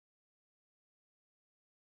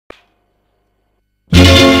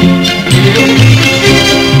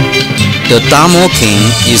The Damo cane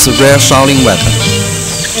is a rare Shaolin weapon.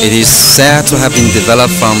 It is said to have been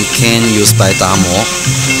developed from cane used by Damo,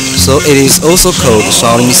 so it is also called the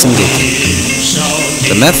Shaolin single cane.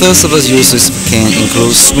 The methods of use of cane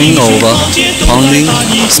include swing over, pounding,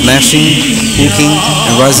 smashing, hooking,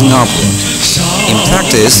 and rising upward. In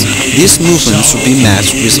practice, these movements should be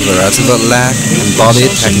matched with a variety of leg and body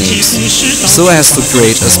techniques so as to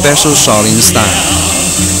create a special Shaolin style.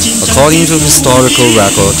 According to historical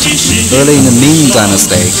record, early in the Ming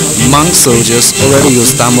Dynasty, monk soldiers already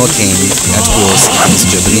used Damo cane at wars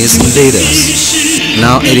against Japanese invaders.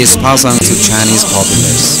 Now it is passed on to Chinese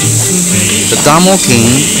populace. The Damo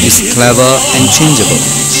cane is clever and changeable.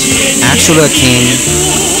 Actually a cane,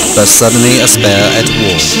 but suddenly a spear at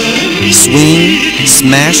war. Swing,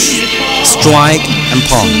 smash, strike, and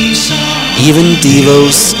pound. Even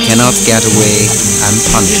devils cannot get away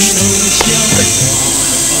unpunished.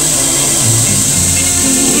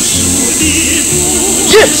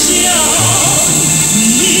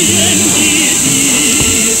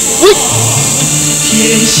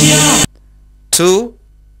 Two.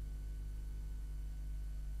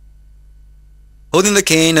 Holding the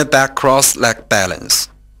cane in a back cross leg balance.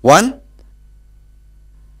 1,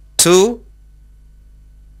 2.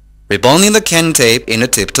 Rebounding the cane tape in a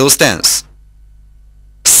tiptoe stance.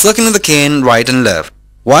 Circling the cane right and left.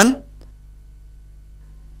 1,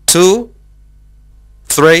 2,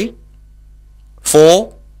 3,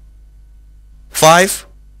 4, 5.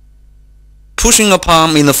 Pushing a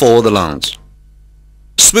palm in the forward lunge.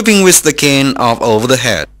 Sweeping with the cane off over the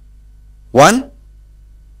head. 1.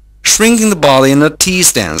 Shrinking the body in a T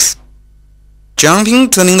stance. Jumping,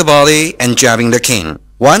 turning the body, and jabbing the cane.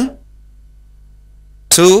 1,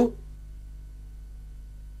 2.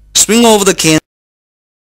 Swing over the cane